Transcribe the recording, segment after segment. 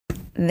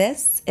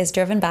This is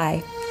Driven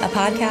By, a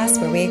podcast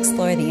where we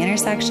explore the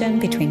intersection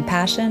between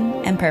passion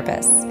and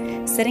purpose,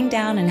 sitting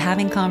down and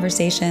having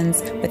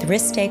conversations with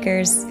risk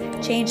takers,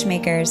 change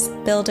makers,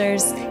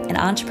 builders, and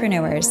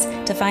entrepreneurs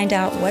to find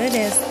out what it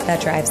is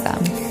that drives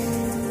them.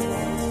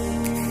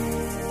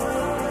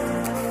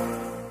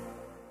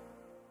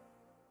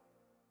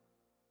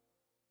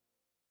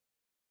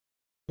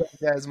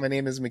 Hey guys, my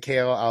name is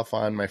Mikhail,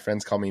 Alfon. My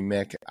friends call me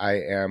Mick. I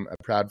am a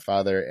proud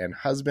father and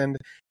husband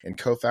and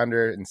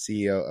co-founder and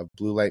CEO of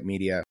Blue Light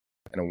Media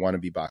and a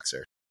wannabe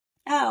boxer.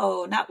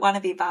 Oh, not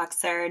wannabe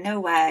boxer.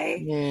 No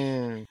way.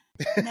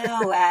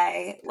 No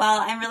way.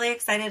 Well, I'm really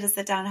excited to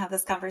sit down and have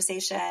this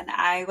conversation.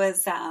 I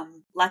was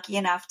lucky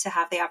enough to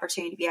have the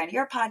opportunity to be on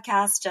your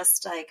podcast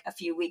just like a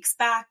few weeks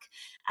back.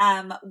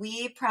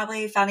 We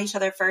probably found each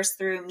other first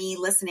through me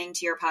listening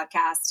to your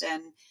podcast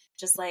and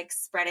just like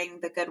spreading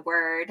the good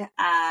word,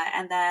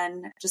 and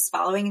then just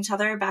following each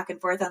other back and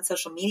forth on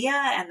social media.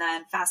 And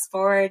then fast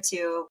forward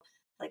to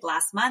like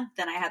last month,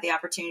 and I had the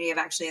opportunity of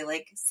actually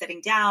like sitting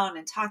down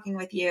and talking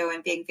with you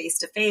and being face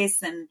to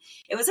face. And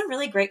it was a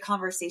really great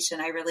conversation.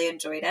 I really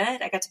enjoyed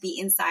it. I got to be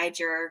inside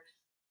your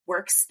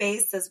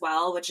workspace as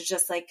well, which is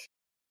just like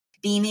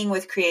beaming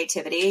with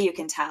creativity. You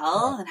can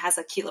tell, and has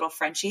a cute little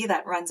Frenchie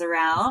that runs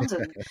around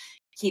and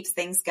keeps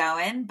things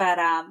going. But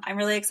I'm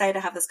really excited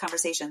to have this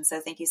conversation. So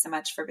thank you so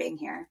much for being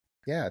here.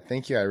 Yeah,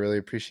 thank you. I really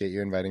appreciate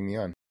you inviting me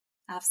on.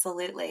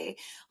 Absolutely.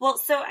 Well,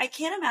 so I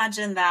can't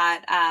imagine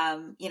that,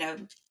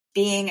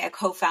 being a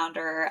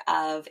co-founder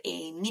of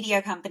a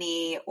media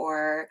company,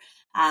 or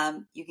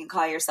you can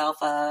call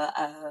yourself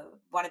a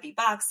wannabe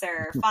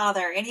boxer,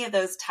 father, any of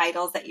those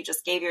titles that you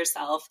just gave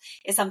yourself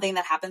is something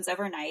that happens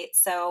overnight.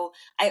 So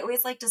I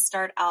always like to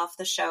start off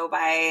the show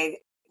by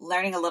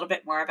learning a little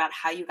bit more about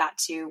how you got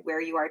to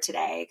where you are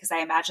today, because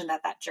I imagine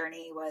that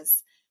journey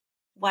was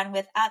one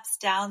with ups,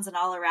 downs, and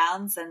all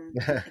arounds, and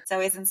it's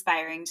always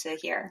inspiring to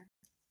hear.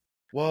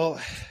 Well,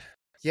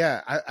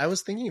 yeah, I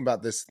was thinking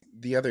about this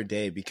the other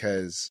day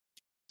because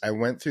I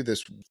went through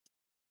this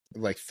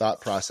like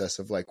thought process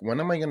of like, when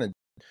am I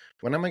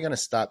gonna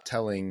stop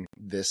telling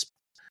this,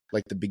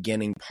 like the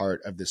beginning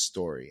part of this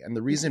story? And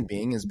the reason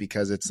being is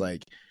because it's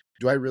like,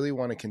 do I really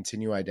want to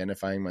continue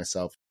identifying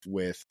myself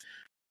with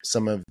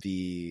some of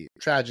the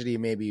tragedy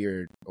maybe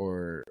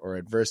or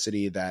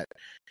adversity that,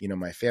 you know,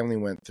 my family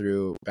went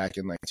through back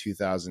in like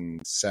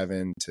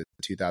 2007 to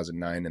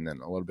 2009 and then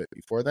a little bit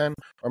before then?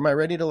 Or am I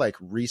ready to like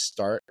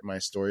restart my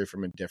story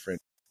from a different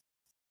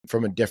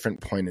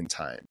point in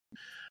time?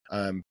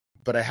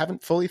 But I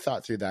haven't fully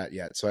thought through that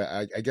yet. So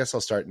I guess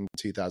I'll start in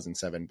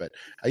 2007. But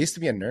I used to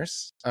be a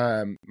nurse.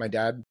 My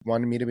dad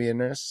wanted me to be a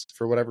nurse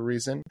for whatever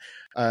reason.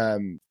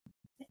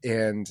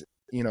 And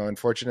you know,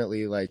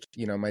 unfortunately, like,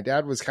 you know, my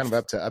dad was kind of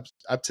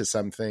up to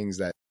some things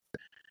that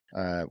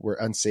were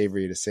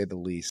unsavory, to say the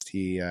least.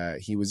 He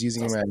was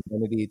using my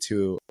identity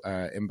to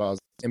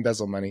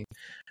embezzle money.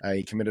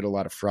 He committed a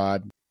lot of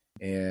fraud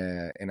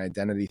and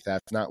identity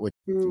theft, not with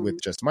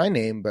just my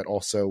name, but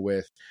also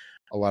with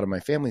a lot of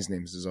my family's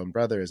names, his own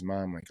brother, his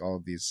mom, like all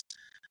of these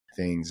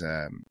things,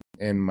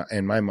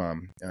 and my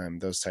mom,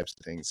 those types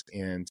of things.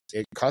 And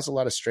it caused a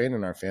lot of strain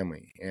in our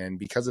family. And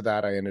because of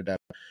that, I ended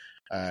up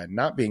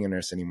not being a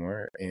nurse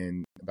anymore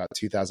in about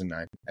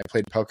 2009. I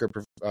played poker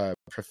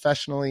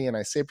professionally, and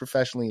I say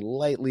professionally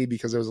lightly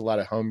because there was a lot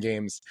of home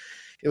games.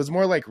 It was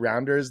more like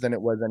rounders than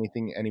it was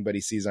anything anybody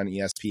sees on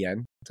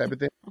ESPN type of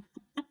thing.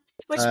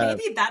 Which may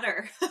be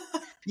better.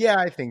 Yeah,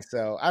 I think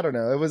so. I don't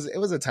know. It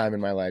was a time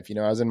in my life. You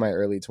know, I was in my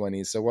early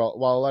 20s. So while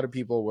a lot of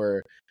people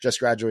were just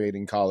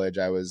graduating college,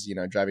 I was, you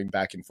know, driving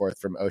back and forth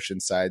from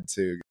Oceanside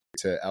to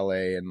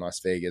LA and Las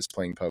Vegas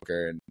playing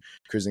poker and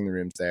cruising the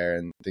rooms there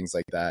and things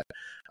like that.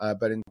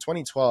 But in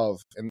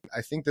 2012, and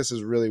I think this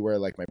is really where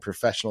like my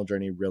professional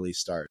journey really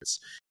starts,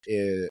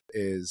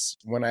 is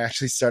when I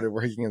actually started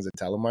working as a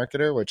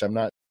telemarketer, which I'm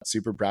not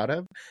super proud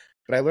of.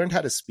 But I learned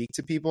how to speak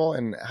to people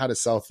and how to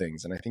sell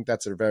things. And I think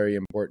that's a very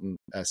important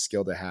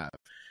skill to have.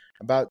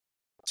 About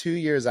 2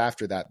 years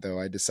after that, though,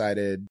 I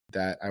decided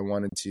that I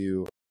wanted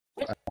to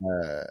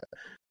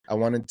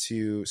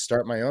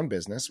start my own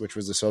business, which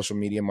was a social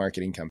media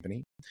marketing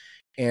company.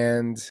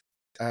 And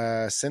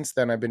since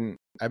then, I've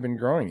been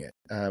growing it.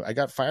 I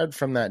got fired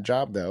from that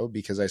job, though,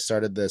 because I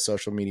started the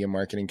social media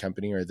marketing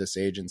company, or this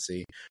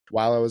agency,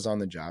 while I was on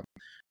the job.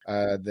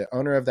 The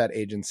owner of that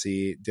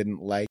agency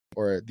didn't like,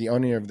 or the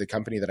owner of the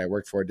company that I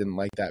worked for didn't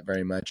like that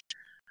very much.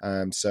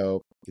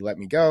 So he let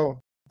me go.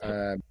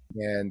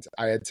 And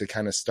I had to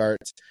kind of start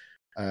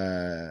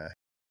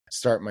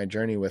my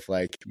journey with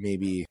like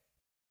maybe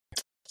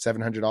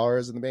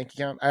 $700 in the bank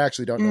account. I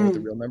actually don't know what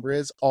the real number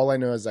is. All I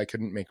know is I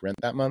couldn't make rent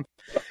that month.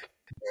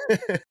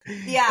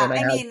 Yeah.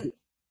 I mean,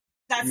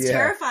 that's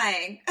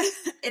terrifying.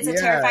 It's a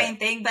terrifying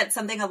thing, but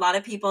something a lot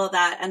of people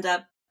that end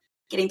up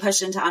getting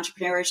pushed into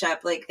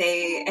entrepreneurship, like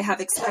they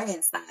have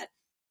experienced that.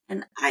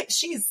 And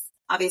she's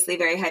obviously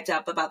very hyped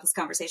up about this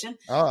conversation.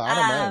 Oh, I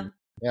don't mind.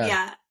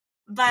 Yeah.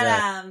 But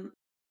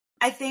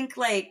I think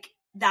like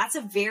that's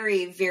a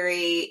very,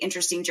 very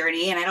interesting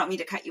journey. And I don't mean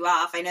to cut you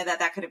off. I know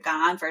that could have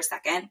gone on for a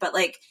second, but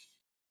like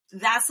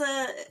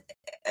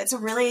it's a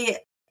really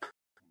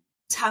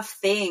tough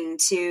thing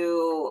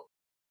to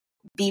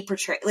be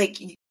portrayed, like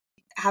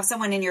have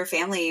someone in your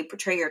family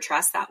portray your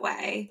trust that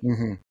way.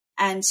 Mm-hmm.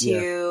 And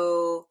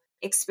to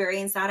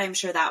experience that, I'm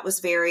sure that was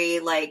very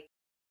like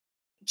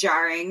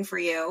jarring for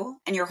you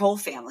and your whole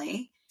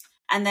family.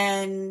 And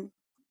then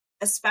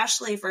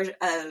especially for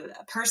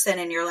a person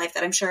in your life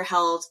that I'm sure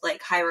held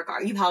like high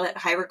regard, you held it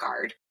high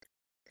regard,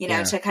 you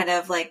know, to kind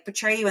of like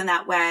portray you in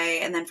that way.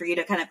 And then for you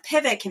to kind of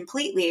pivot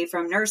completely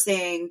from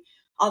nursing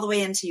all the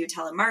way into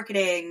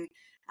telemarketing,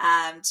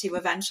 to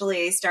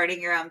eventually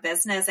starting your own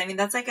business. I mean,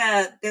 that's like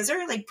those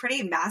are like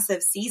pretty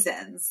massive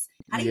seasons.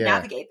 How do you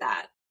navigate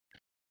that?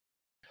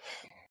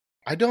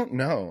 I don't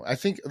know. I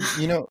think,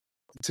 you know,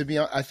 to be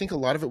honest, I think a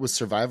lot of it was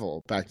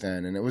survival back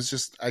then. And it was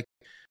just,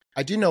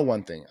 I do know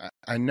one thing.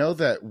 I know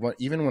that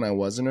even when I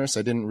was a nurse,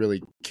 I didn't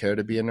really care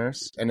to be a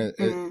nurse. And it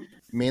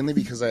mainly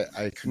because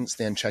I couldn't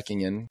stand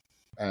checking in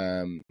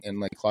and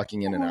like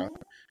clocking in and out.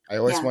 I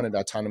always wanted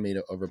autonomy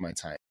over my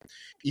time.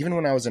 Even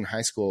when I was in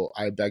high school,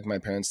 I begged my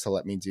parents to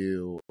let me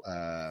do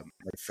like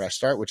Fresh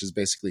Start, which is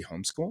basically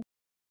homeschool,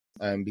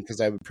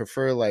 because I would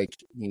prefer like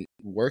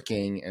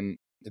working, and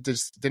it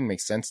just didn't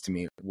make sense to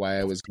me why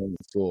I was going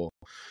to school.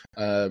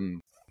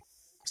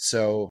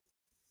 So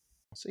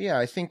yeah,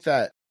 I think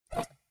that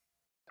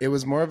it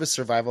was more of a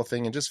survival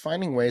thing and just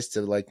finding ways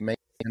to like make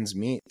ends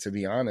meet, to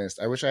be honest.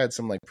 I wish I had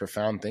some like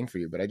profound thing for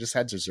you, but I just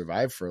had to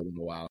survive for a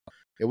little while.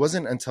 It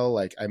wasn't until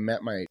like I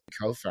met my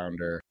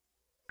co-founder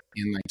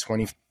in like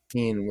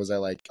 2015 was I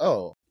like,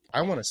 oh,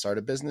 I want to start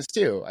a business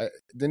too. I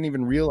didn't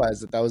even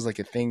realize that was like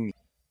a thing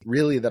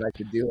really that I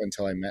could do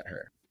until I met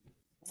her.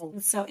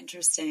 It's so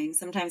interesting.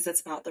 Sometimes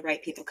it's about the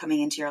right people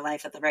coming into your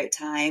life at the right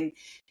time,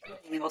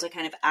 being able to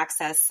kind of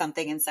access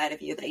something inside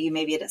of you that you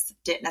maybe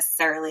didn't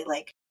necessarily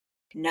like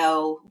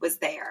know was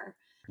there.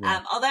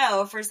 Yeah.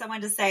 Although for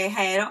someone to say,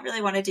 hey, I don't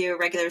really want to do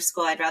regular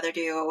school, I'd rather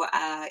do,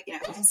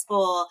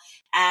 school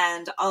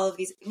and all of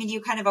these. I mean,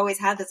 you kind of always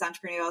had this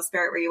entrepreneurial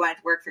spirit where you wanted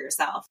to work for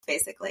yourself,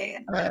 basically,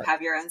 and kind of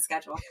have your own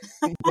schedule.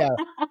 Yeah,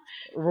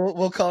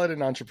 we'll call it an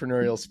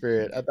entrepreneurial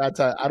spirit. At that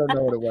time, I don't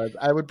know what it was.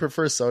 I would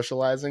prefer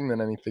socializing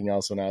than anything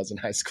else when I was in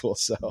high school.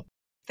 So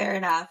fair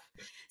enough.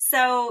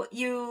 So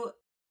you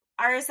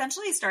are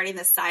essentially starting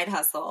this side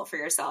hustle for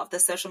yourself, the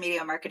social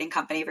media marketing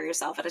company for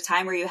yourself at a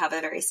time where you have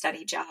a very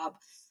steady job.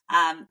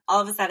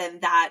 All of a sudden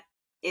that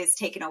is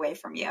taken away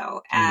from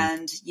you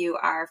and you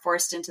are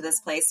forced into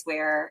this place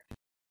where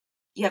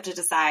you have to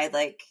decide,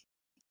 like,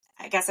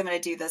 I guess I'm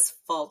going to do this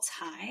full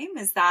time.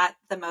 Is that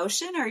the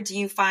motion, or do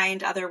you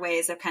find other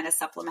ways of kind of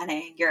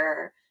supplementing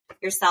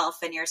yourself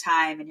and your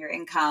time and your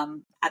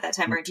income at that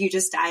time, or do you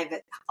just dive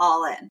it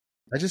all in?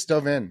 I just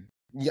dove in.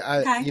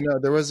 Yeah. Okay.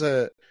 There was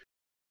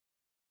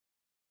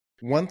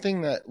one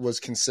thing that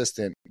was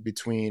consistent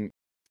between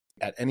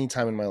at any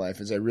time in my life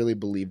is I really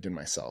believed in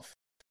myself.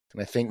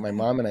 And I thank my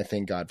mom and I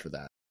thank God for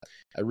that.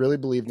 I really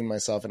believed in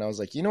myself and I was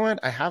like, you know what?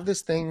 I have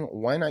this thing.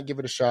 Why not give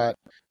it a shot?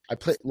 I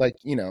play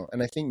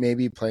and I think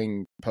maybe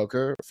playing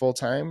poker full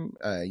time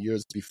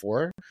years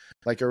before,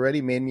 like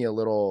already made me a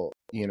little,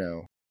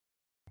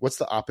 what's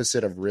the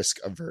opposite of risk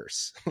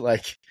averse?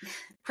 Like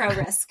pro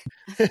risk.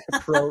 I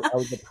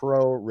was a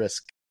pro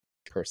risk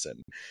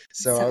person.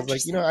 So I was like,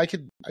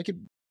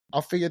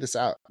 I'll figure this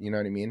out. You know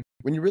what I mean?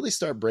 When you really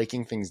start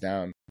breaking things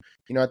down,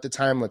 at the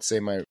time, let's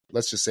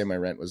just say my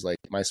rent was like,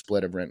 my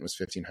split of rent was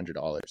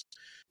 $1,500.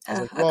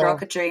 A girl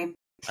could dream.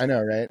 I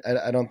know, right?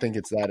 I don't think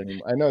it's that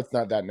anymore. I know it's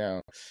not that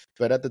now,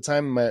 but at the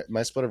time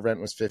my split of rent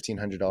was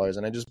 $1,500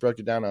 and I just broke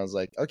it down. I was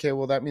like, okay,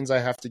 well that means I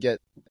have to get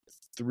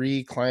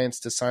 3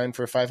 clients to sign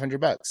for $500.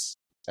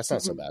 That's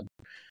not so bad.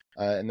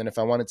 And then if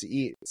I wanted to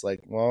eat, it's like,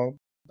 well,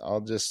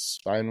 I'll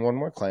just find one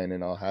more client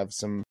and I'll have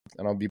some,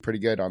 and I'll be pretty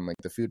good on like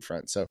the food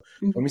front. So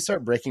when we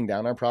start breaking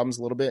down our problems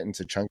a little bit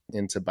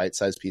into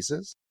bite-sized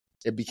pieces,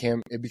 it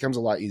becomes a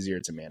lot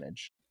easier to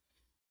manage.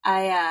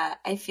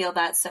 I feel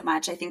that so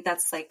much. I think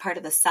that's like part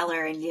of the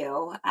seller in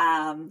you.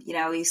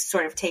 You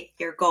sort of take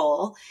your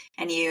goal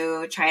and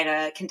you try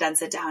to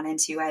condense it down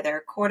into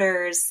either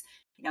quarters,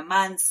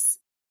 months,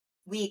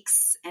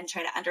 weeks, and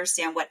try to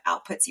understand what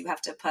outputs you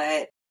have to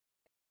put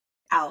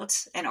out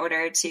in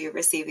order to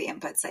receive the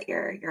inputs that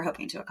you're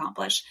hoping to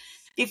accomplish.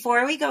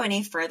 Before we go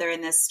any further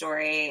in this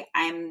story,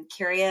 I'm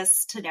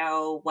curious to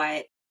know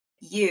what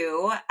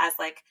you, as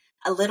like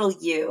a little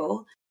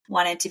you,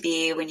 wanted to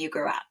be when you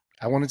grew up.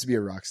 I wanted to be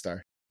a rock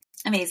star.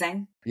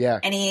 Amazing. Yeah.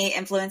 Any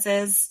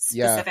influences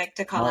specific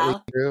to call Motley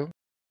out? Crue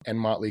and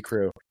Motley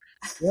Crue.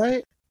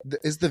 What?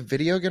 Is the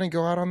video going to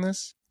go out on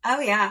this? Oh,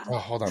 yeah. Oh,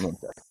 hold on one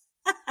second.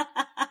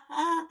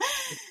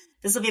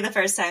 This will be the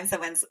first time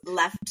someone's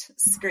left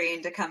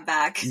screen to come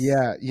back.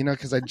 Yeah,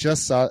 because I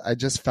just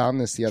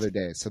found this the other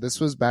day. So this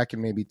was back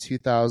in maybe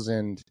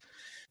 2000.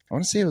 I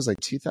want to say it was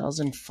like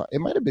 2005. It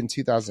might have been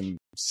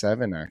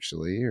 2007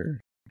 actually, or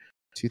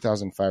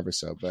 2005 or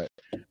so. But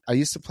I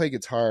used to play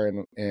guitar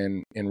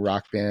in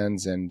rock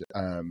bands, and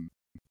a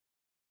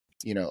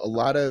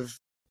lot of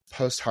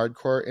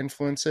post-hardcore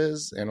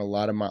influences and a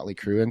lot of Motley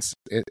Crue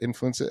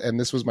influences. And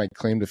this was my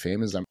claim to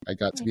fame, is I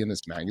got to be in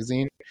this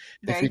magazine.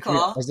 Very cool.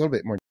 I was a little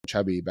bit more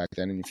chubby back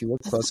then, and if you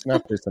look close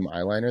enough, there's some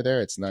eyeliner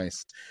there. It's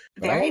nice.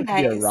 But I wanted to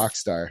be a rock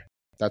star.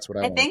 That's what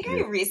I think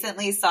I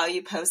recently saw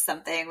you post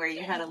something where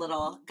you had a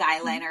little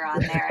guy liner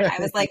on there, and I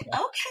was like, okay,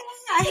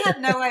 I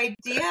had no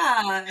idea,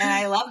 and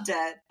I loved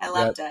it.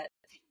 It.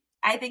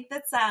 I think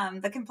that's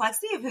the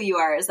complexity of who you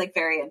are is like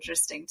very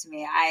interesting to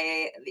me.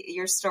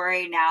 Your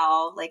story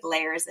now like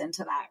layers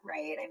into that,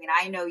 right? I mean,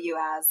 I know you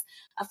as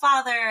a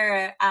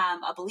father,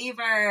 a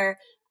believer,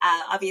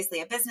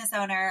 obviously a business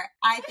owner.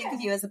 I think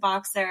of you as a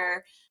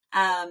boxer.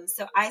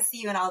 So I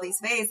see you in all these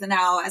ways. And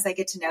now as I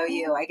get to know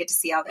you, I get to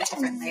see all the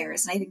different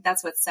layers. And I think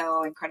that's what's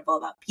so incredible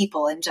about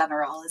people in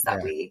general is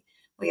that we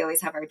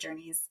always have our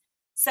journeys.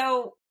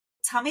 So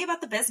tell me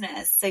about the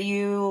business. So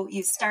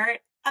you start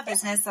a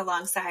business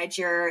alongside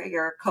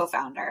your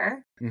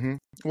co-founder. Mm-hmm.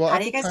 Well,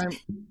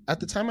 at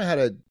the time I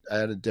had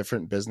a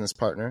different business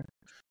partner.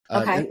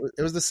 Okay.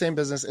 It was the same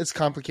business. It's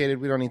complicated.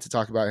 We don't need to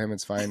talk about him.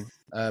 It's fine.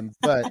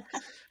 But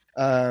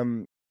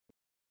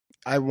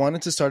I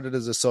wanted to start it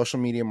as a social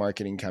media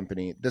marketing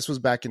company. This was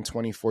back in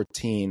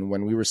 2014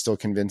 when we were still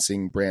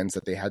convincing brands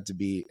that they had to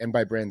be, and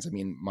by brands, I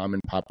mean mom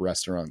and pop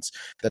restaurants,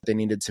 that they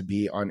needed to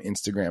be on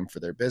Instagram for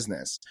their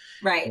business.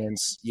 Right. And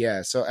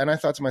and I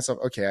thought to myself,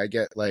 okay, I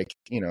get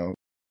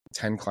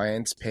 10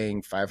 clients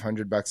paying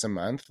 $500 a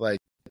month. Like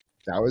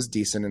that was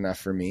decent enough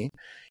for me.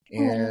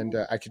 And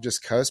I could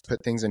just coast,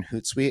 put things in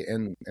Hootsuite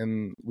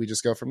and we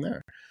just go from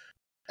there.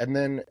 And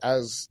then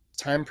as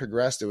time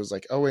progressed, it was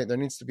like, oh wait, there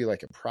needs to be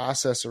like a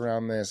process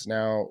around this.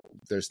 Now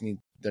there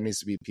needs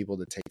to be people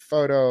to take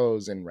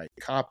photos and write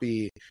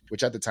copy,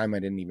 which at the time I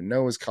didn't even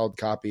know was called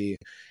copy.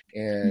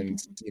 And,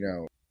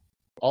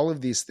 all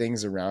of these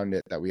things around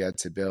it that we had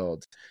to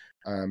build.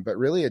 But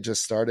really it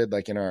just started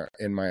like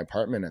in my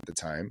apartment at the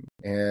time.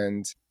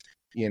 And,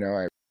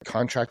 I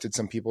contracted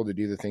some people to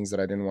do the things that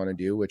I didn't want to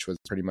do, which was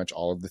pretty much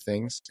all of the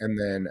things. And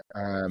then,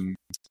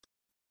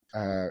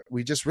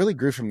 we just really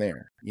grew from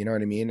there. You know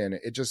what I mean? And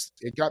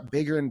it got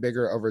bigger and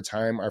bigger over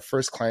time. Our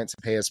first client to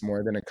pay us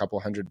more than a couple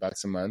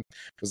 $100 a month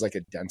was like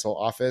a dental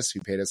office who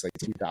paid us like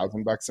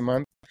 $2,000 a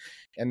month.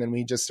 And then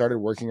we just started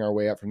working our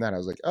way up from that. I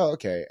was like, oh,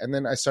 okay. And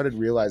then I started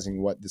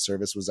realizing what the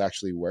service was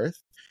actually worth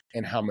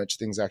and how much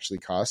things actually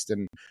cost.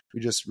 And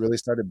we just really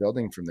started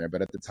building from there.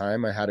 But at the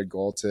time I had a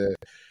goal to,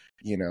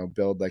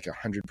 build like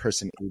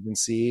 100-person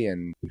agency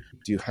and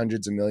do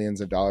hundreds of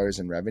millions of dollars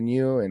in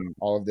revenue and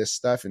all of this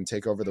stuff and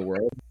take over the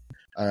world.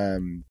 I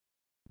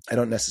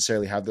don't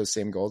necessarily have those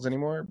same goals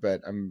anymore,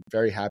 but I'm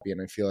very happy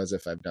and I feel as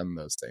if I've done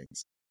those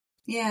things.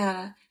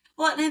 Yeah.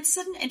 Well, and it's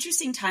an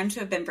interesting time to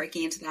have been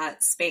breaking into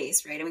that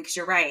space, right? I mean, because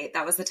you're right.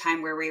 That was the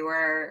time where we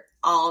were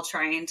all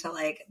trying to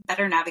like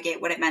better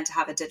navigate what it meant to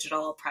have a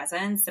digital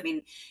presence. I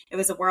mean, it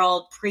was a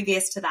world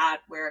previous to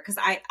that where, because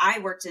I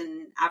worked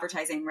in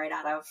advertising right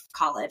out of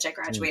college. I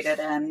graduated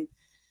in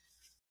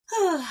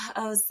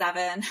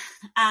 2007.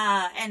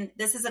 And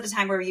this is at a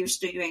time where we were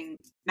doing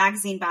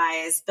magazine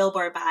buys,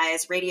 billboard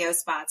buys, radio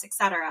spots,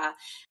 etc.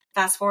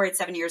 Fast forward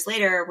 7 years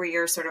later, where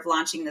you're sort of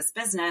launching this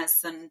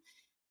business, and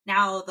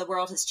now the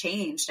world has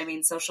changed. I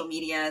mean, social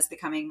media is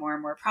becoming more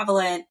and more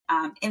prevalent,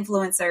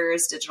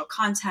 influencers, digital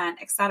content,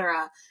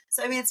 etc.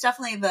 So, I mean, it's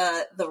definitely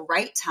the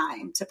right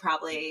time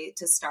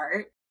to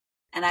start.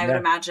 And I would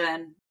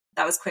imagine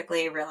that was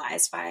quickly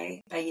realized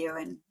by you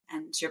and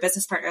your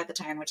business partner at the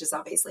time, which has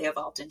obviously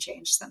evolved and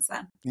changed since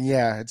then.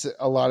 Yeah, it's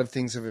a lot of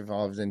things have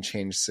evolved and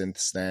changed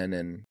since then.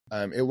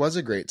 And it was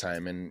a great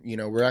time. And,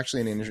 we're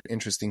actually in an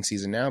interesting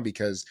season now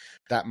because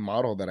that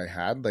model that I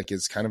had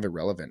is kind of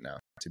irrelevant now,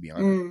 to be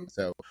honest.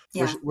 So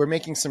we're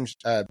making some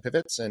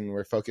pivots and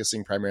we're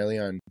focusing primarily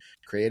on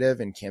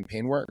creative and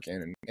campaign work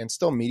and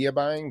still media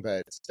buying,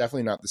 but it's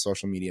definitely not the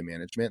social media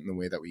management in the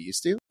way that we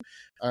used to.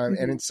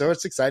 And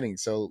it's exciting.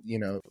 So,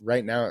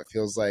 right now it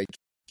feels like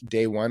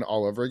day one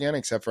all over again,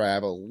 except for I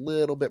have a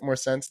little bit more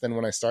sense than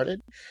when I started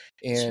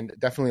and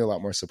definitely a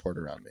lot more support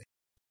around me.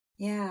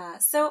 Yeah.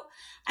 So,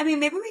 I mean,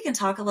 maybe we can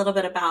talk a little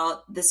bit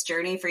about this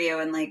journey for you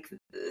and like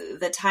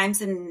the times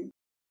in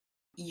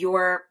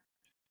your,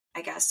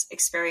 I guess,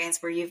 experience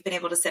where you've been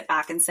able to sit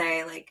back and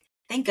say like,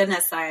 thank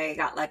goodness I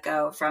got let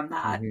go from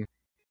that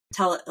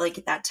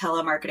that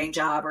telemarketing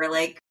job, or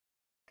like,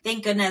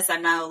 thank goodness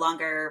I'm no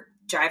longer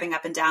driving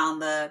up and down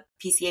the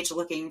PCH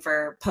looking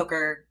for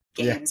poker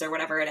games or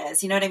whatever it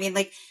is. You know what I mean?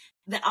 Like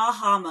the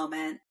aha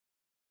moment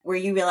where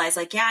you realize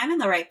like, yeah, I'm in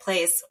the right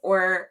place.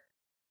 Or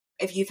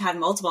if you've had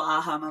multiple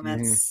aha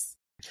moments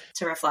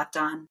to reflect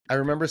on. I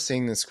remember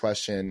seeing this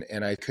question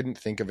and I couldn't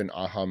think of an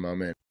aha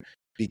moment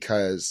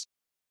because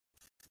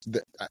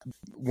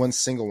one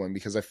single one,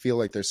 because I feel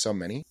like there's so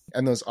many,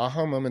 and those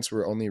aha moments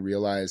were only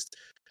realized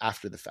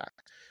after the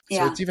fact.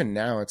 So it's even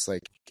now, it's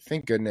like,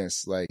 thank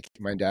goodness, like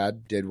my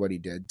dad did what he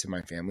did to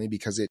my family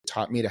because it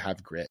taught me to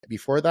have grit.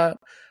 Before that,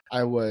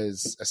 I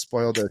was a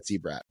spoiled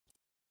OC brat.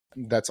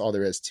 That's all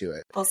there is to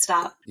it. Full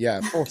stop.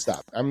 Yeah, full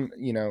stop. I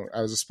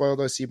was a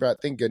spoiled OC brat.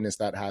 Thank goodness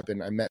that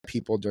happened. I met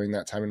people during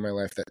that time in my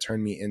life that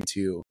turned me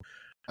into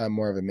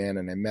more of a man,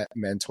 and I met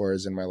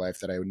mentors in my life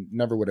that I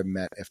never would have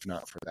met if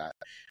not for that.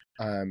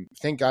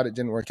 Thank God it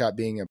didn't work out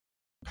being a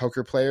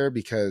poker player,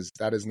 because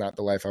that is not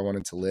the life I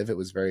wanted to live. It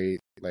was very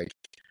like,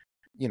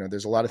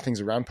 there's a lot of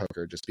things around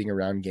poker, just being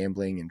around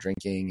gambling and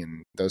drinking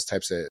and those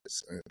types of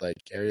like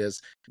areas.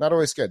 Not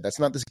always good. That's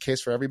not the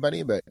case for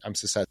everybody, but I'm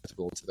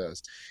susceptible to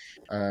those.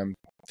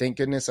 Thank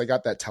goodness I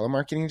got that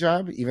telemarketing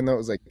job, even though it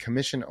was like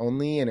commission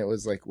only and it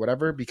was like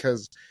whatever,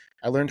 because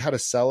I learned how to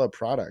sell a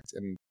product.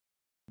 And,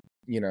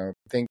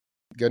 thank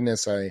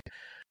goodness thank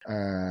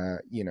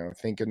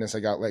goodness I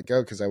got let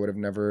go, because I would have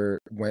never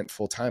went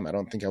full time. I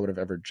don't think I would have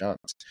ever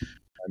jumped.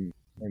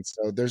 And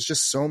so there's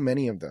just so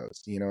many of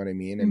those, you know what I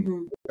mean? And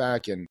look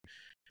back, and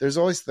there's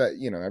always that,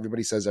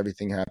 everybody says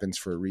everything happens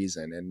for a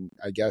reason. And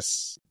I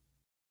guess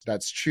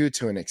that's true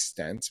to an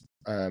extent.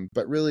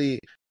 But really,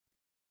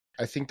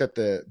 I think that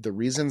the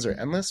reasons are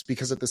endless,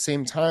 because at the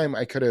same time,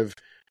 I could have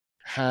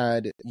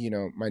had,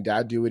 my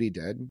dad do what he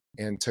did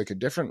and took a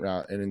different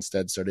route and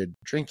instead started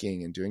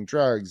drinking and doing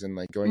drugs and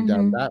like going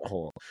down that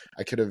hole.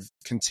 I could have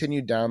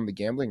continued down the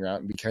gambling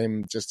route and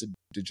became just a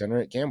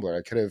degenerate gambler.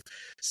 I could have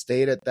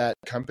stayed at that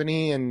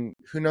company, and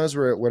who knows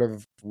where it would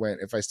have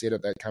went if I stayed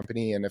at that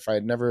company. And if I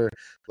had never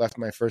left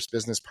my first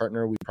business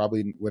partner, we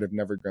probably would have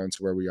never grown to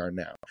where we are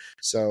now.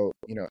 So,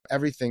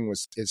 everything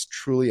is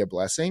truly a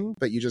blessing,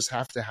 but you just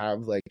have to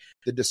have like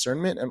the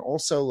discernment and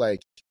also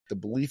like the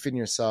belief in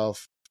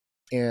yourself,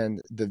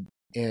 and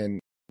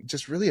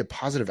just really a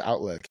positive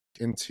outlook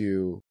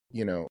into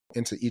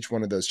each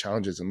one of those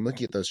challenges, and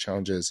looking at those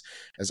challenges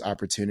as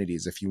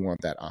opportunities if you want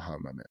that aha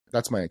moment.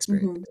 That's my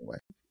experience anyway.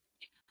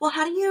 Well,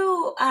 how do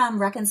you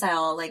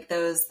reconcile like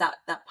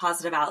that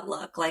positive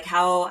outlook? Like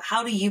how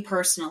do you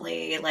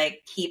personally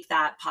like keep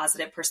that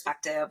positive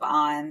perspective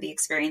on the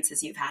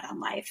experiences you've had on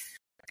life?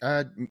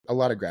 A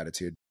lot of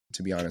gratitude,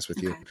 to be honest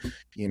with you.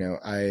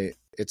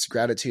 It's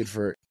gratitude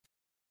for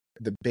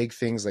the big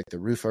things like the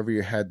roof over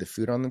your head, the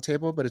food on the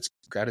table, but it's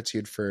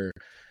gratitude for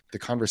the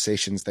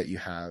conversations that you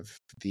have,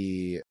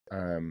 the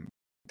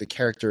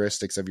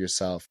characteristics of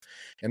yourself.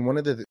 And one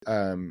of the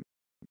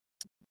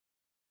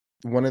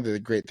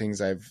great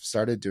things I've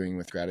started doing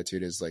with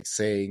gratitude is like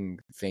saying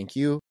thank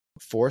you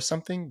for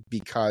something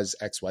because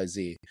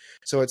XYZ.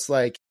 So it's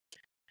like,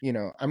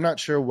 I'm not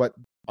sure what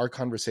our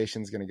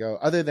conversation is going to go,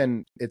 other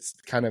than it's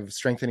kind of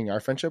strengthening our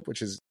friendship,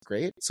 which is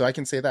great. So I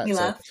can say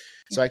that.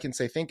 So I can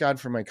say, thank God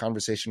for my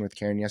conversation with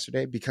Karen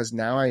yesterday, because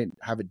now I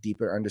have a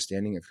deeper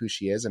understanding of who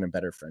she is and a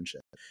better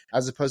friendship,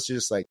 as opposed to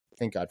just like,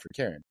 thank God for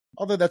Karen.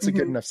 Although that's a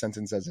good enough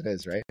sentence as it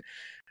is, right?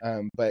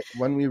 But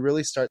when we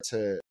really start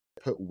to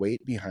put weight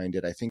behind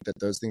it, I think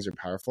that those things are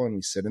powerful, and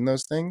we sit in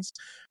those things,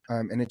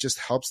 and it just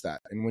helps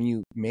that. And when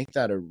you make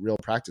that a real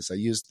practice, I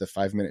used the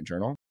 5-minute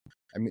journal.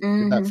 I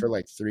did that for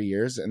like 3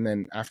 years. And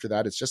then after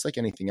that, it's just like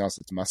anything else.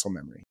 It's muscle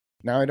memory.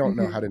 Now I don't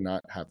know how to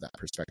not have that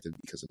perspective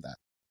because of that.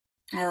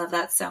 I love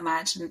that so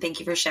much. And thank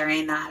you for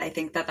sharing that. I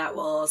think that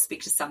will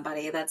speak to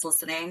somebody that's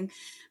listening,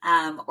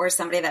 or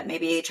somebody that may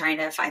be trying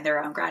to find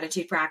their own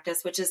gratitude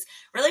practice, which is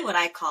really what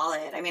I call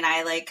it. I mean,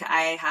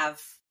 I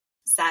have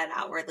said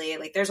outwardly,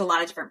 like there's a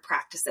lot of different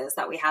practices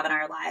that we have in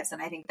our lives.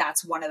 And I think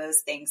that's one of those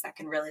things that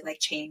can really like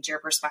change your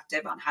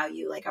perspective on how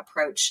you like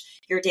approach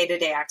your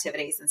day-to-day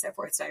activities and so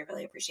forth. So I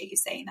really appreciate you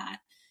saying that.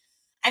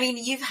 I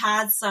mean, you've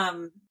had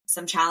some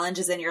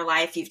challenges in your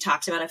life. You've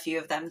talked about a few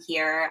of them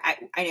here.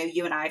 I know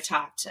you and I have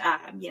talked,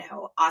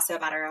 also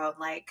about our own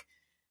like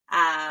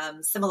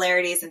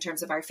similarities in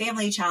terms of our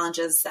family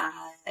challenges,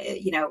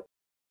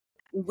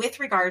 with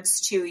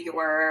regards to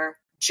your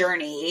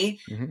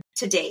journey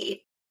to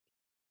date.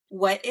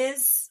 What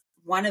is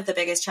one of the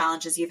biggest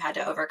challenges you've had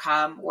to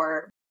overcome,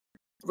 or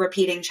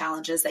repeating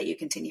challenges that you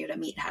continue to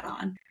meet head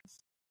on?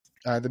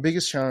 The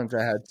biggest challenge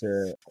I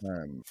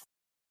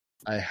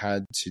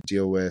had to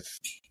deal with,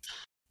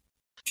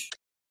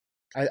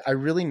 I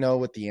really know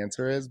what the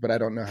answer is, but I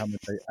don't know how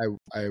much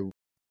I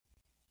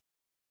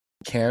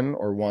can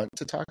or want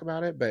to talk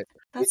about it. But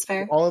that's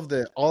fair. All of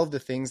the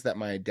things that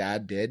my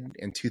dad did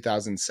in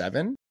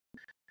 2007,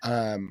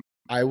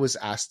 I was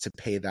asked to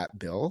pay that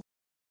bill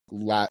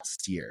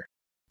last year,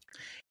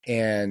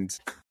 and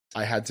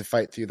I had to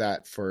fight through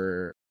that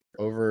for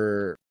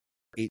over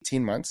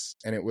 18 months,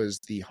 and it was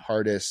the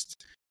hardest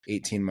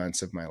 18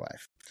 months of my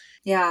life.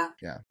 Yeah.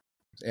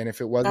 And if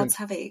it wasn't, that's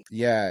heavy.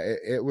 Yeah,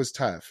 it was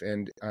tough.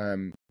 And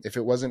if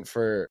it wasn't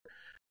for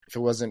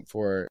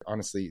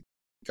honestly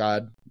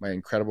God, my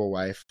incredible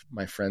wife,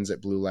 my friends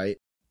at Blue Light,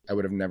 I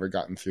would have never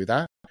gotten through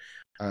that.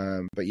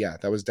 But yeah,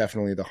 that was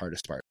definitely the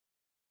hardest part.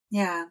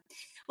 Yeah.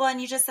 Well,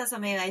 and you just said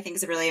something that I think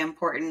is really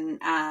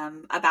important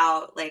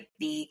about like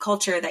the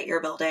culture that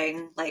you're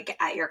building, like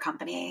at your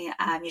company.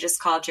 You just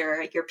called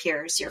your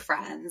peers, your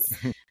friends.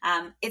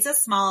 From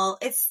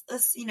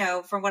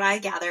what I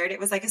gathered, it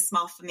was like a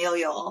small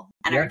familial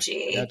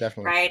energy, yeah,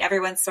 definitely. Right?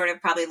 Everyone's sort of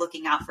probably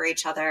looking out for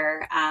each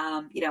other,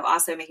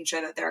 also making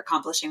sure that they're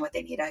accomplishing what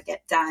they need to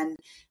get done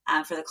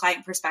for the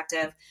client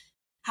perspective.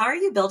 How are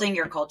you building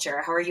your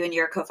culture? How are you and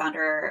your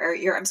co-founder or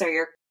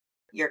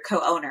your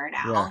co-owner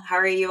now? Yeah. How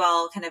are you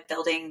all kind of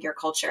building your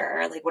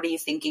culture? Like, what are you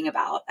thinking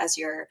about as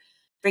you're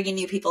bringing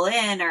new people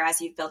in, or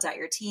as you've built out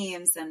your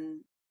teams,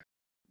 and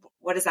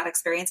what has that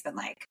experience been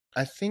like?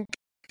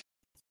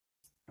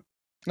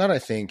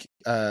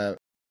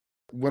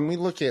 When we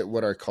look at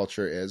what our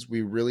culture is,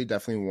 we really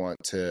definitely want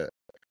to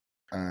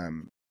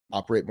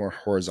operate more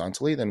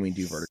horizontally than we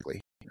do vertically,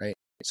 right?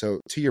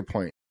 So to your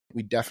point,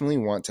 we definitely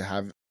want to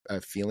have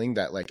a feeling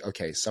that like,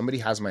 okay, somebody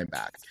has my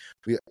back.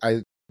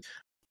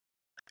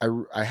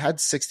 I had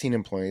 16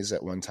 employees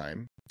at one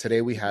time.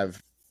 Today we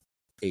have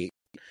 8.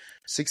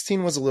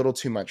 16 was a little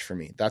too much for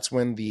me. That's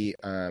when the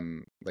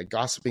like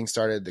gossiping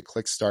started, the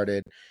clicks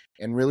started,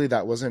 and really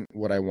that wasn't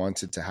what I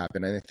wanted to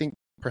happen. And I think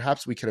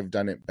perhaps we could have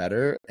done it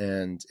better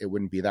and it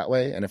wouldn't be that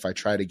way. And if I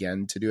tried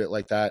again to do it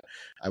like that,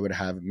 I would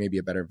have maybe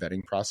a better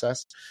vetting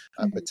process.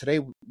 But today,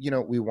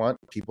 we want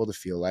people to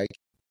feel like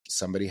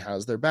somebody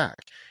has their back.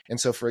 And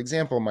so, for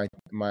example,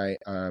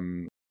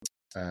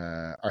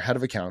 our head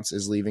of accounts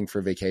is leaving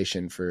for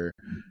vacation for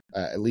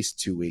at least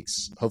 2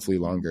 weeks, hopefully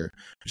longer.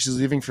 She's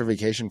leaving for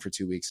vacation for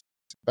 2 weeks,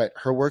 but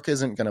her work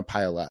isn't going to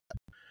pile up.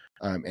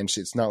 And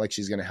it's not like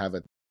she's going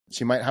to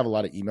she might have a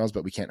lot of emails,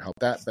 but we can't help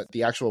that. But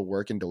the actual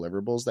work and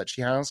deliverables that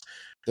she has,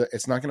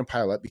 it's not going to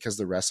pile up because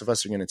the rest of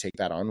us are going to take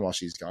that on while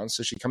she's gone.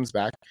 So she comes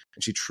back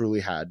and she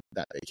truly had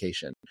that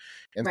vacation.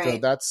 And so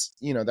that's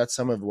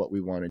some of what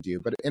we want to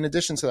do. But in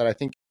addition to that, I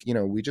think,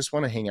 we just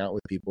want to hang out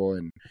with people,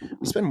 and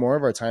we spend more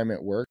of our time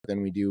at work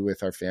than we do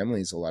with our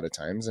families a lot of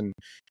times. And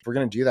if we're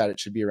going to do that,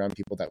 it should be around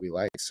people that we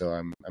like. So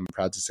I'm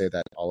proud to say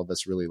that all of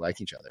us really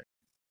like each other.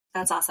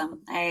 That's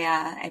awesome.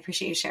 I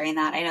appreciate you sharing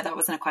that. I know that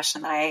wasn't a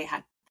question that I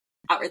had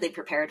outwardly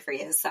prepared for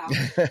you. So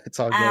it's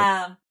all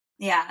good.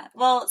 Yeah.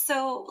 Well,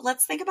 so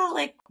let's think about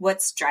like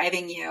what's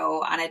driving you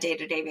on a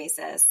day-to-day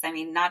basis. I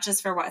mean, not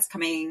just for what's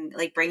coming,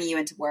 like bringing you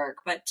into work,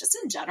 but just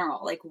in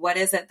general, like what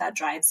is it that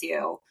drives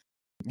you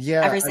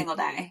every single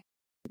day?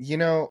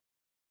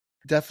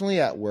 Definitely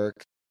at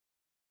work,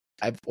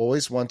 I've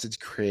always wanted to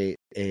create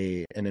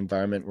an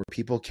environment where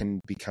people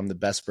can become the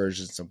best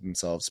versions of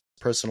themselves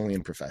personally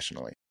and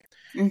professionally.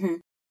 Mm-hmm.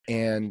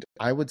 And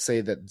I would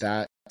say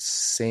that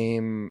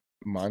same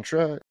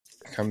mantra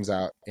comes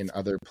out in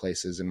other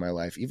places in my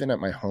life, even at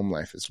my home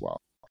life as well.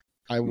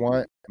 I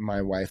want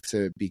my wife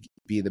to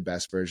be the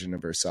best version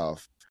of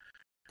herself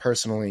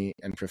personally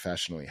and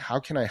professionally. How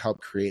can I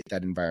help create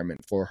that environment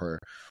for her?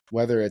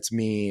 Whether it's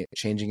me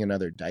changing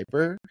another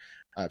diaper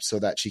so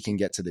that she can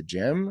get to the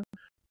gym,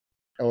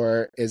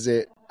 or is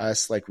it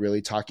us like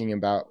really talking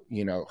about,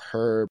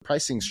 her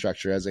pricing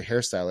structure as a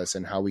hairstylist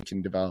and how we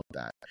can develop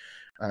that?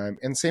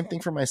 And same thing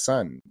for my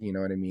son, you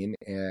know what I mean?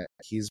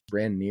 He's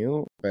brand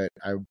new, but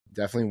I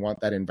definitely want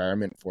that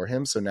environment for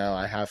him. So now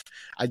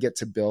I get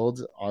to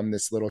build on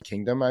this little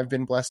kingdom I've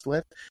been blessed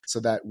with, so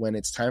that when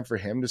it's time for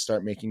him to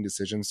start making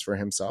decisions for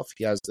himself,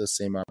 he has those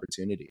same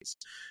opportunities.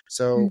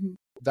 So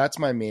that's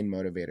my main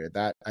motivator,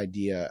 that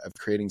idea of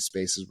creating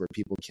spaces where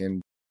people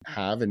can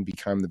have and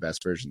become the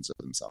best versions of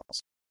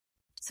themselves.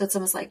 So it's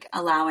almost like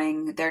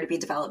allowing there to be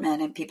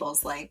development in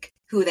people's like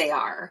who they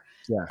are.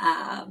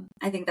 Yeah.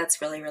 I think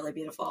that's really, really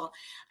beautiful.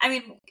 I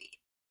mean,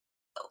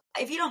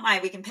 if you don't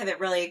mind, we can pivot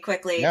really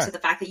quickly to the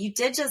fact that you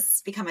did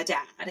just become a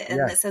dad,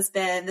 and this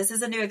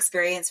is a new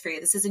experience for you.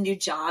 This is a new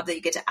job that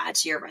you get to add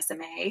to your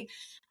resume.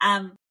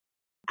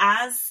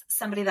 As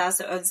somebody that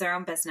also owns their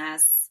own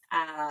business,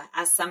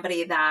 as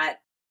somebody that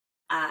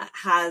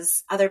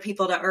has other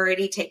people to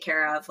already take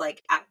care of,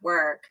 like at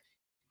work,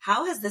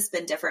 how has this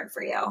been different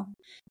for you?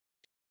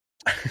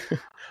 I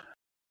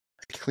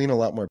clean a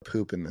lot more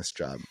poop in this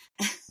job.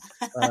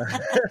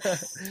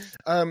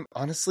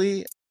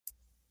 Honestly,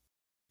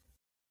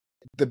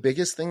 the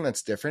biggest thing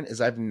that's different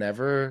is I've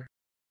never,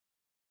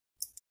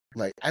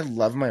 I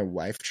love my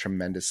wife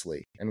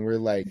tremendously, and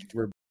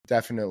we're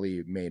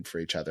definitely made for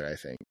each other, I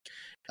think.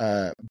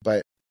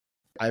 But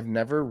I've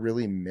never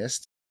really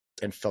missed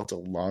and felt a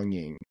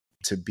longing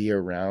to be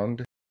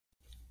around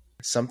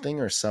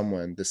something or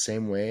someone the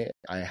same way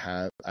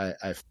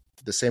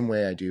the same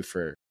way I do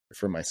for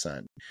my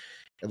son.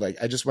 Like,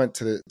 I just went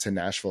to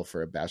Nashville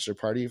for a bachelor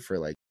party for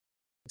like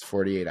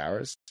 48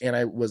 hours, and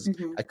I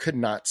could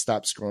not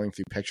stop scrolling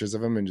through pictures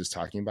of him and just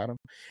talking about him.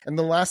 And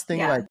the last thing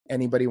like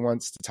anybody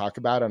wants to talk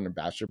about on a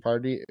bachelor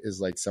party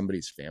is like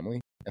somebody's family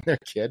and their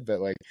kid,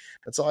 but like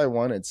that's all I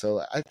wanted.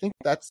 So I think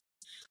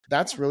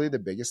that's really the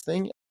biggest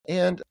thing.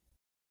 And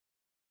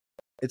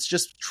it's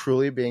just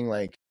truly being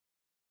like,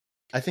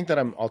 I think that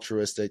I'm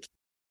altruistic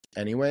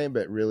anyway,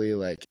 but really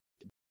like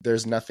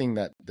there's nothing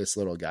that this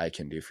little guy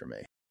can do for me,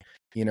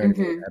 you know,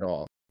 at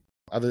all,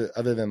 other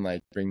than like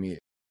bring me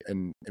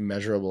an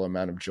immeasurable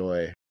amount of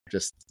joy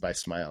just by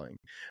smiling.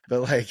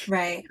 But like,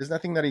 there's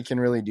nothing that he can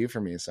really do for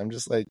me. So I'm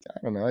just like, I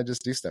don't know, I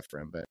just do stuff for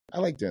him. But I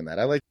like doing that.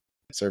 I like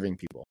serving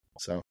people.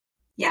 So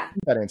yeah,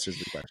 that answers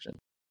the question.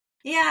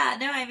 Yeah,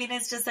 no, I mean,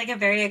 it's just like a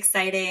very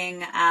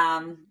exciting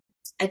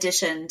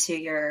addition to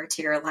your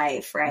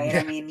life, right?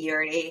 I mean, you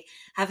already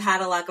have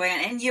had a lot going on,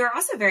 and you're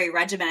also very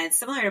regimented,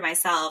 similar to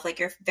myself. Like,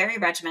 you're very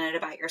regimented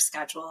about your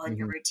schedule and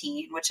your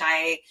routine, which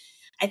I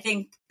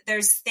think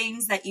there's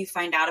things that you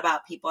find out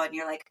about people and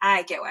you're like,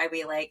 I get why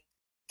we like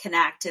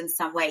connect in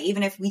some way,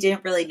 even if we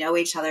didn't really know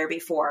each other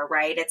before,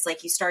 right? It's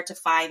like you start to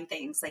find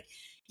things like,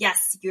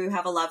 yes, you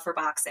have a love for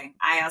boxing.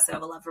 I also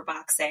have a love for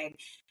boxing,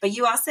 but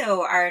you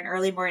also are an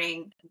early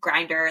morning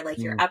grinder. Like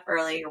you're up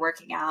early, you're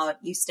working out,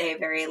 you stay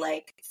very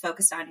like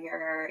focused on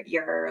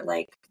your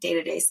like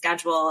day-to-day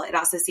schedule. It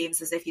also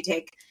seems as if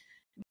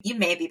you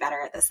may be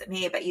better at this than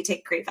me, but you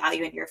take great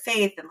value in your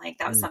faith. And like,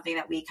 that was something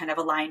that we kind of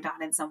aligned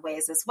on in some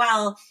ways as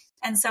well.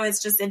 And so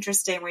it's just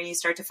interesting when you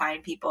start to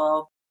find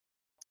people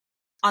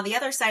on the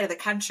other side of the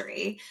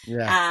country,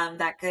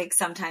 that like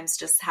sometimes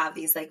just have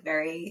these like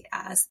very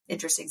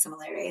interesting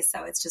similarities.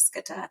 So it's just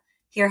good to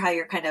hear how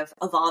you're kind of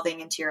evolving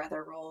into your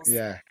other roles.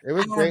 Yeah, it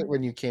was great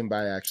when you came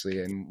by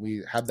actually. And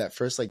we had that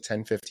first like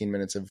 10, 15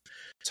 minutes of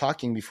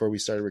talking before we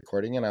started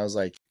recording. And I was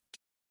like,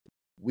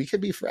 we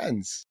could be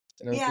friends.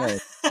 And it was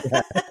nice.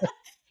 Yeah.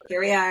 Here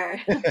we are.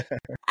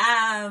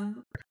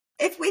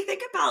 If we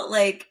think about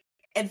like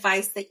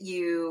advice that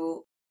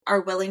you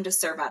are willing to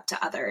serve up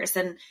to others,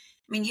 and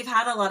I mean, you've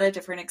had a lot of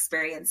different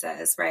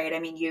experiences, right? I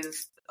mean,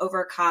 you've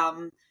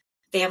overcome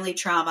family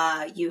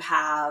trauma. You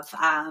have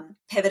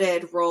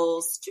pivoted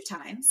roles 2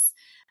 times.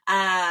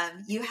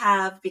 You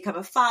have become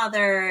a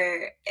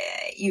father.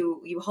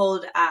 You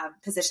hold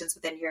positions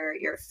within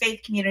your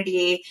faith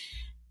community.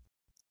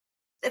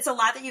 It's a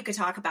lot that you could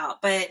talk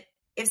about, but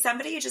if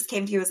somebody just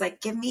came to you and was like,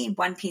 give me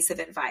one piece of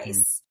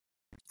advice,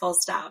 full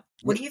stop,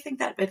 what do you think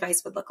that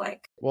advice would look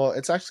like? Well,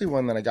 it's actually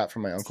one that I got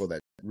from my uncle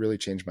that really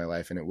changed my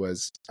life. And it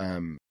was,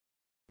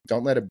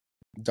 don't let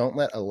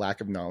a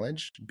lack of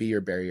knowledge be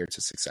your barrier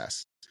to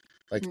success.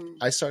 Like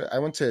I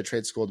went to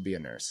trade school to be a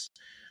nurse.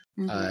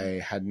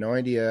 I had no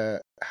idea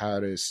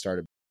how to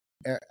start.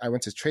 I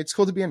went to trade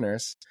school to be a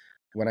nurse.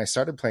 When I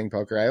started playing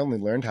poker, I only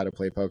learned how to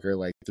play poker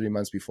like 3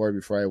 months before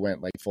I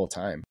went like full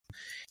time.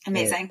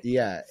 Amazing.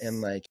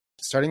 And like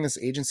starting this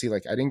agency,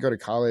 like I didn't go to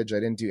college. I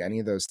didn't do any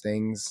of those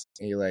things.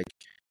 I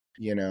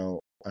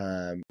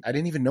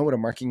didn't even know what a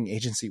marketing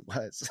agency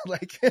was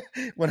like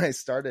when I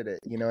started it,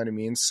 you know what I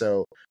mean?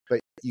 So,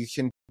 but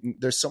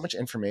there's so much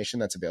information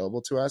that's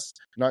available to us,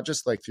 not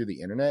just like through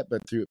the internet,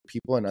 but through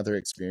people and other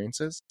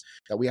experiences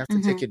that we have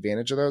to take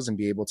advantage of those and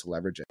be able to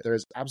leverage it.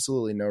 There's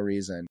absolutely no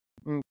reason.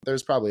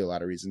 There's probably a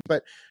lot of reasons,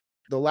 but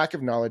the lack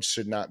of knowledge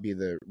should not be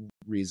the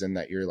reason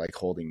that you're like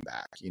holding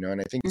back, you know?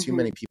 And I think too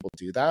many people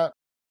do that.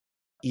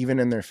 Even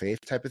in their faith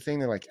type of thing,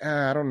 they're like,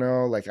 I don't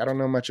know. Like, I don't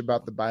know much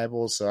about the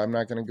Bible, so I'm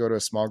not going to go to a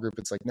small group.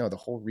 It's like, no, the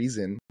whole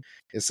reason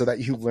is so that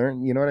you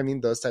learn, you know what I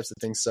mean? Those types of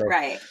things. So,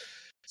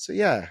 So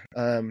yeah,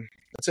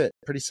 that's it.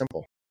 Pretty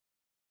simple.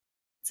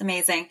 It's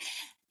amazing.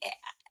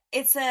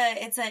 It's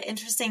an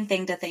interesting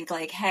thing to think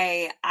like,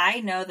 hey,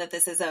 I know that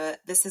this is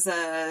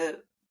a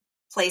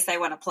place I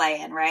want to play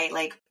in, right?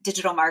 Like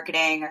digital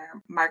marketing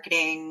or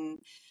marketing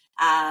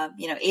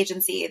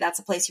agency, that's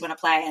a place you want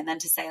to play. And then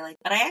to say like,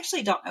 but I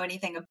actually don't know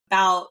anything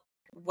about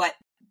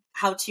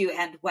how to,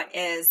 and what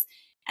is,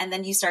 and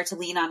then you start to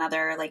lean on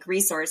other like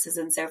resources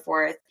and so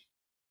forth.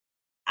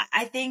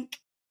 I think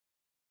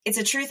it's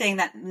a true thing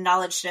that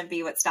knowledge shouldn't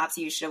be what stops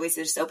you. You should always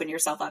just open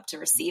yourself up to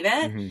receive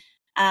it.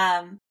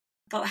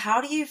 But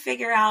how do you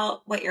figure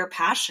out what you're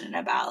passionate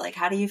about? Like,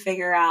 how do you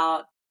figure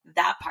out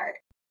that part?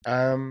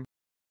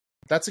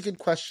 That's a good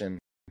question.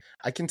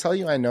 I can tell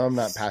you, I know I'm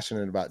not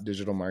passionate about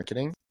digital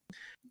marketing.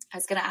 I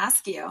was going to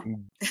ask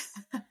you.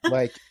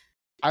 Like,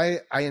 I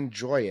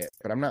enjoy it,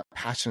 but I'm not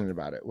passionate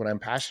about it. What I'm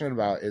passionate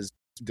about is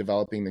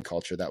developing the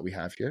culture that we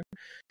have here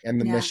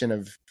and the mission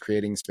of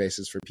creating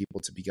spaces for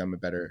people to become a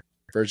better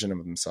version of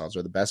themselves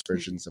or the best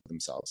versions of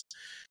themselves.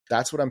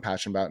 That's what I'm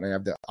passionate about. And I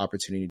have the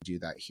opportunity to do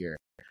that here.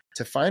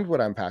 To find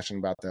what I'm passionate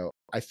about, though,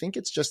 I think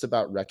it's just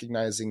about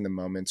recognizing the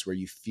moments where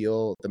you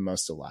feel the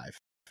most alive.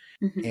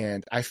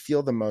 And I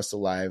feel the most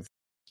alive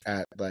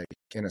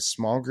in a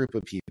small group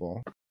of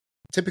people,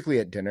 typically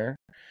at dinner,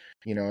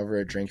 over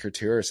a drink or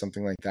two or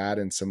something like that,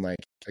 and some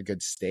like a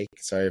good steak.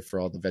 Sorry for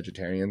all the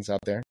vegetarians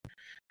out there.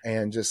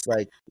 And just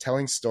like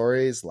telling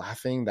stories,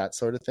 laughing, that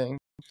sort of thing.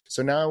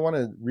 So now I want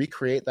to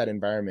recreate that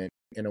environment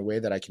in a way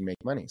that I can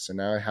make money. So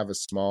now I have a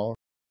small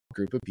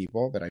group of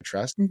people that I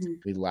trust.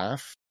 We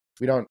laugh.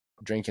 We don't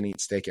drink and eat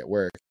steak at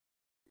work,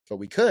 but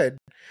we could.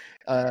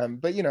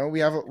 But we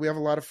have a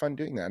lot of fun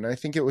doing that. And I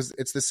think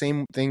it's the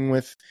same thing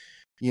with,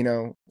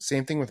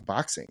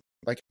 boxing.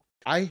 Like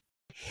I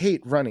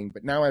hate running,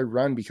 but now I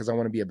run because I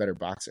want to be a better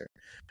boxer.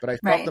 But I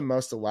felt the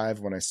most alive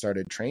when I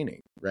started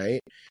training,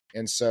 right?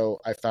 And so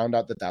I found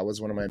out that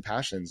was one of my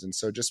passions. And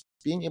so just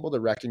being able to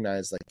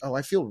recognize like, oh,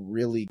 I feel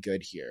really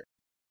good here.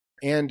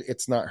 And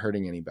it's not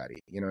hurting anybody.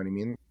 You know what I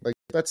mean? Like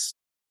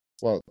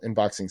in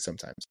boxing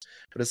sometimes.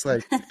 But it's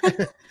like,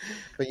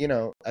 but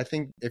I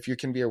think if you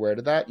can be aware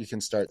of that, you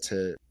can start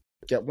to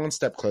get one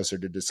step closer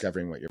to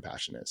discovering what your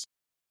passion is.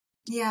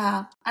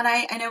 Yeah. And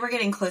I know we're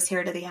getting close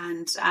here to the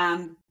end.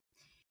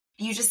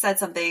 You just said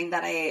something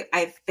that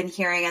I've been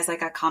hearing as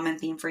like a common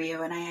theme for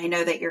you. And I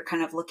know that you're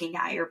kind of looking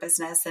at your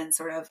business and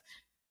sort of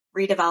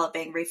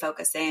redeveloping,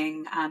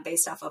 refocusing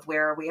based off of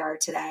where we are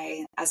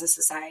today as a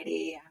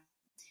society.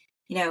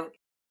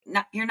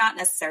 you're not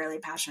necessarily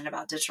passionate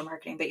about digital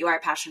marketing, but you are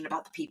passionate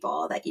about the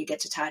people that you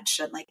get to touch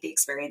and like the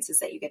experiences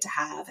that you get to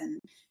have,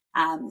 and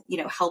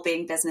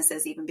helping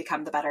businesses even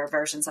become the better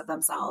versions of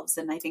themselves.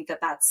 And I think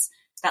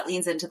that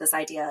leans into this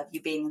idea of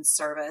you being in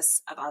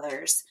service of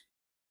others.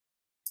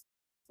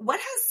 What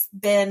has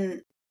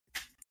been,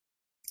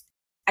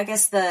 I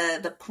guess,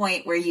 the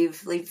point where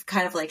you've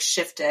kind of like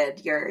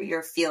shifted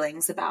your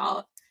feelings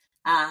about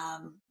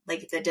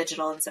like the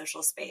digital and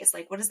social space?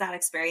 Like, what has that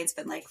experience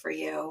been like for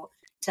you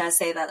to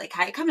say that, like,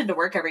 I come into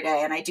work every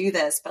day and I do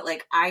this, but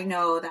like, I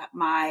know that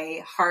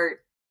my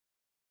heart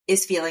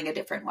is feeling a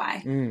different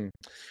way?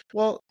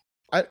 Well,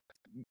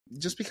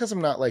 just because I'm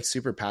not like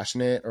super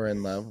passionate or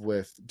in love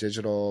with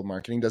digital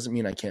marketing doesn't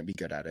mean I can't be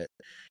good at it.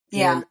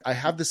 Yeah. And I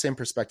have the same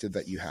perspective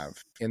that you have,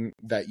 and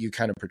that you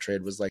kind of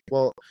portrayed was like,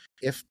 well,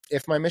 if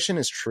my mission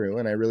is true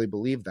and I really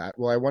believe that,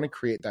 well, I want to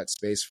create that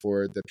space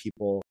for the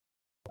people,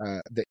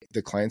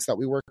 the clients that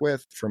we work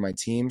with, for my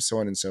team, so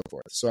on and so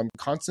forth. So I'm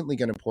constantly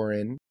going to pour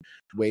in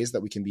ways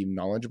that we can be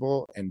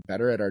knowledgeable and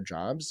better at our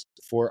jobs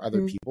for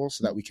other people,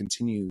 so that we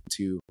continue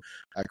to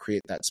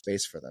create that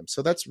space for them.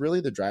 So that's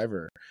really the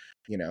driver,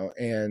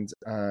 and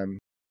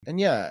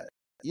yeah,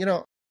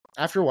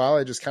 after a while,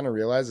 I just kind of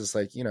realized it's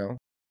like,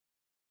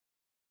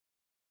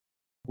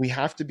 we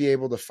have to be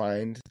able to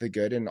find the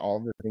good in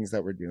all the things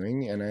that we're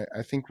doing. And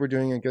I think we're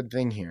doing a good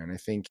thing here. And I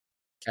think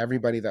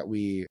everybody that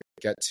we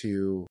get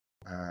to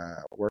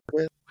work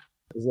with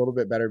is a little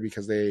bit better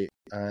because they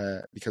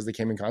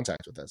came in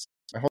contact with us.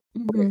 I hope,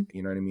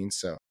 you know what I mean?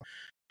 So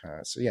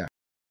yeah.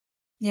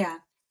 Yeah.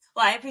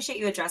 Well, I appreciate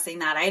you addressing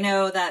that. I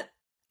know that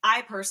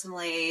I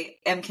personally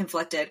am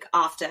conflicted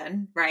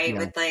often, right? Yeah.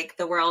 With like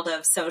the world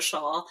of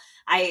social.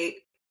 I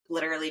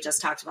literally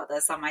just talked about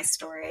this on my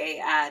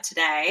story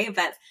today,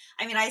 but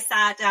I mean, I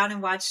sat down and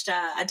watched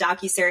a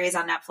docuseries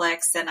on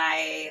Netflix, and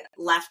I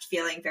left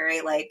feeling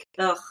very like,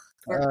 ugh,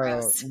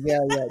 gross. Yeah.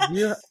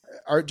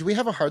 Do we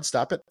have a hard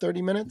stop at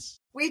 30 minutes?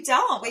 We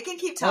don't. We can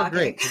keep talking. Oh,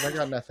 great, because I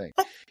got nothing.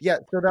 Yeah,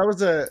 so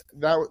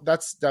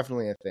that's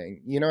definitely a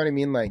thing. You know what I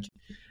mean? Like,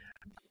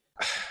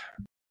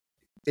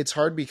 it's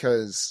hard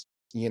because,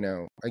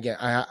 again,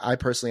 I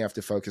personally have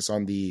to focus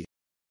on the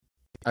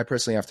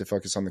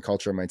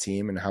culture of my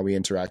team and how we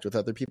interact with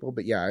other people.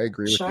 But yeah, I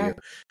agree with you.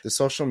 The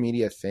social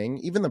media thing,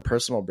 even the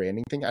personal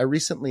branding thing. I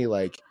recently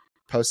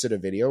posted a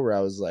video where I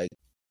was like,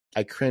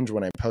 I cringe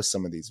when I post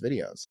some of these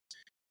videos.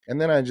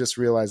 And then I just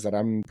realized that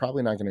I'm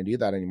probably not going to do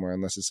that anymore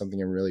unless it's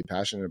something I'm really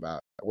passionate about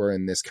or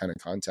in this kind of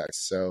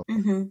context. So,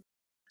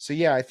 so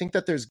yeah, I do think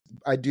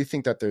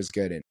that there's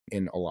good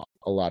in a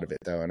lot of it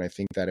though. And I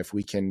think that if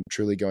we can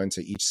truly go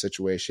into each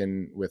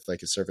situation with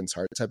like a servant's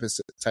heart type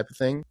of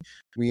thing,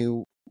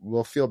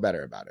 we'll feel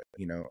better about it.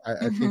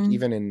 I think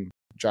even in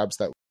jobs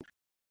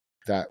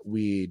that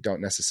we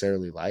don't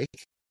necessarily like,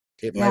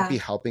 it might be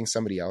helping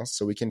somebody else.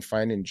 So we can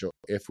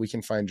if we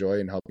can find joy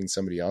in helping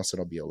somebody else,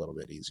 it'll be a little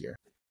bit easier.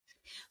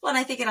 Well, and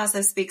I think it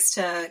also speaks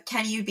to,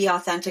 can you be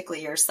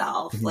authentically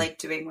yourself, like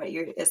doing what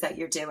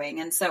you're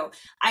doing? And so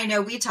I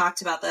know we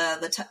talked about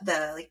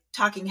the like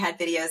talking head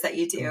videos that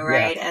you do,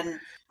 right? Yeah. And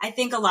I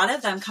think a lot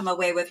of them come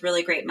away with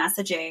really great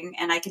messaging.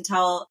 And I can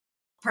tell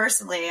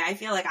personally, I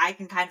feel like I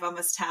can kind of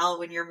almost tell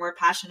when you're more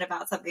passionate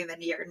about something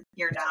than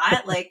you're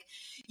not. Like,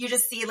 you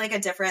just see like a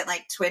different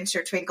like twinge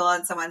or twinkle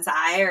in someone's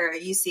eye, or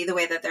you see the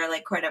way that they're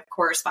like kind of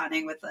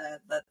corresponding with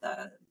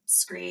the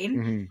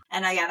screen.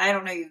 And again, I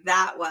don't know you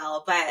that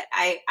well, but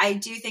I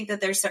do think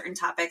that there's certain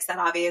topics that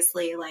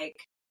obviously like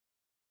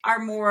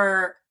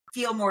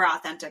feel more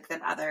authentic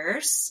than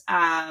others.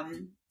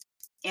 And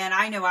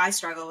I know I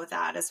struggle with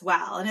that as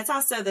well. And it's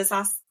also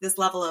this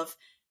level of,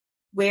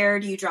 where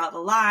do you draw the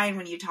line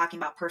when you're talking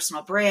about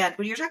personal brand?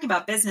 When you're talking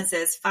about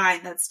businesses,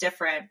 fine, that's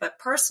different. But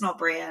personal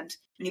brand,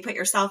 when you put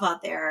yourself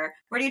out there,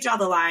 where do you draw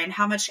the line?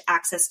 How much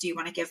access do you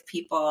want to give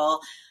people?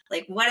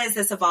 Like, what is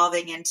this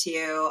evolving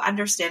into?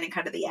 Understanding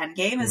kind of the end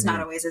game is not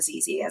always as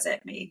easy as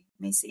it may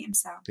seem.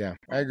 So yeah,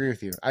 I agree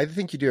with you. I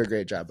think you do a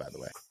great job, by the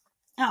way.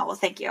 Oh, well,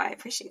 thank you. I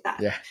appreciate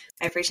that. Yeah,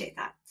 I appreciate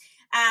that.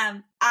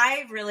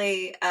 I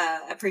really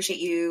appreciate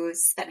you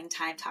spending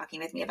time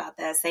talking with me about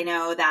this. I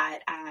know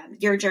that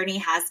your journey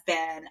has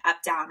been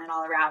up, down, and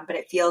all around, but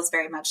it feels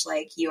very much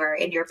like you are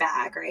in your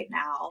bag right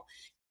now,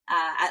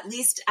 at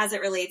least as it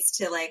relates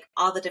to like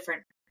all the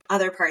different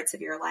other parts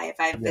of your life.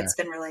 It's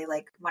been really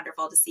like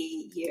wonderful to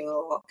see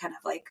you kind of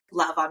like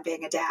love on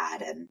being a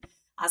dad, and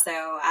also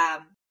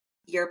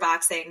your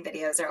boxing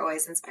videos are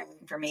always inspiring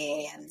for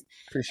me. And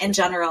in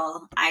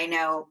general, I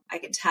know I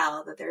can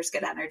tell that there's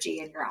good energy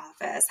in your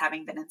office,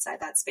 having been inside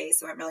that space.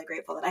 So I'm really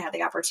grateful that I had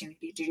the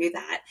opportunity to do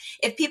that.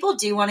 If people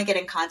do want to get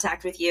in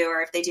contact with you,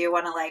 or if they do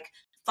want to like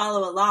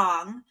follow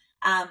along,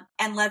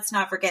 and let's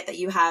not forget that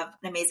you have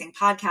an amazing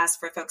podcast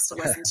for folks to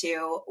listen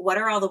to. What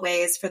are all the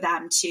ways for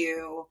them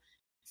to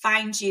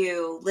find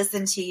you,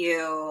 listen to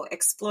you,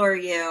 explore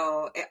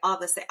you, all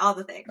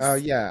the things? Oh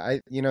yeah.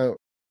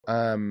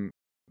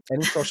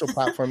 Any social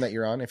platform that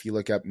you're on, if you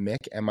look up Mick,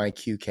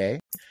 MIQK,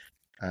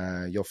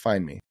 you'll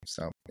find me.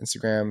 So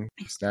Instagram,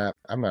 Snap.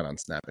 I'm not on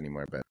Snap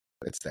anymore, but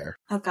it's there.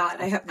 Oh God,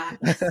 I hope not.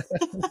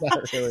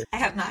 Not really. I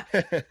hope not.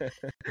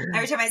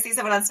 Every time I see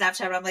someone on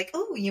Snapchat, I'm like,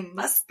 oh, you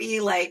must be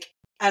like,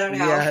 I don't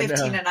know,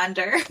 15 and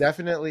under.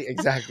 Definitely.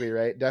 Exactly.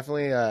 Right.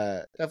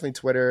 Definitely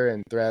Twitter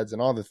and Threads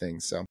and all the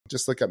things. So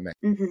just look up Mick.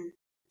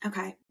 Mm-hmm.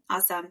 Okay.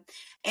 Awesome.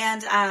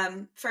 And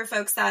for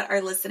folks that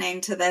are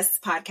listening to this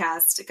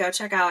podcast, go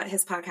check out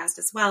his podcast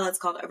as well. It's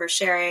called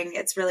Oversharing.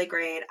 It's really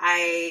great.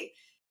 I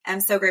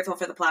am so grateful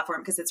for the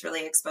platform because it's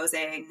really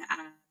exposing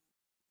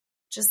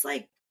just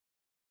like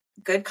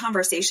good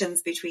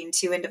conversations between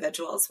two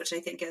individuals, which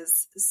I think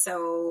is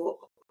so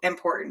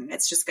important.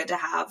 It's just good to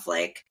have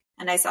like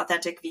a nice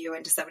authentic view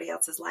into somebody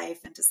else's life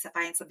and to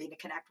find something to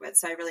connect with.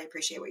 So I really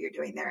appreciate what you're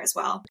doing there as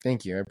well.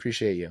 Thank you. I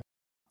appreciate you.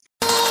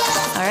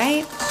 All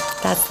right,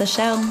 that's the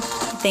show.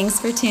 Thanks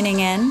for tuning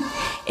in.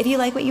 If you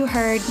like what you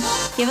heard,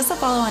 give us a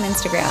follow on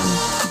Instagram,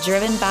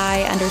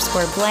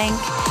 drivenby_blank.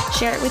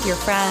 Share it with your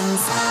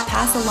friends.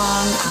 Pass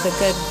along the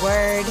good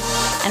word.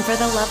 And for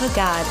the love of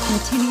God,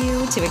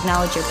 continue to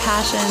acknowledge your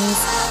passions.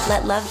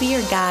 Let love be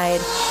your guide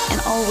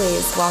and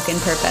always walk in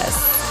purpose.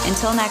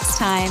 Until next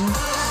time,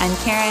 I'm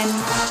Karen,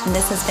 and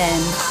this has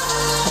been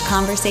a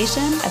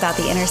conversation about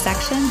the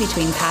intersection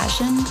between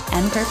passion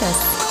and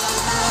purpose.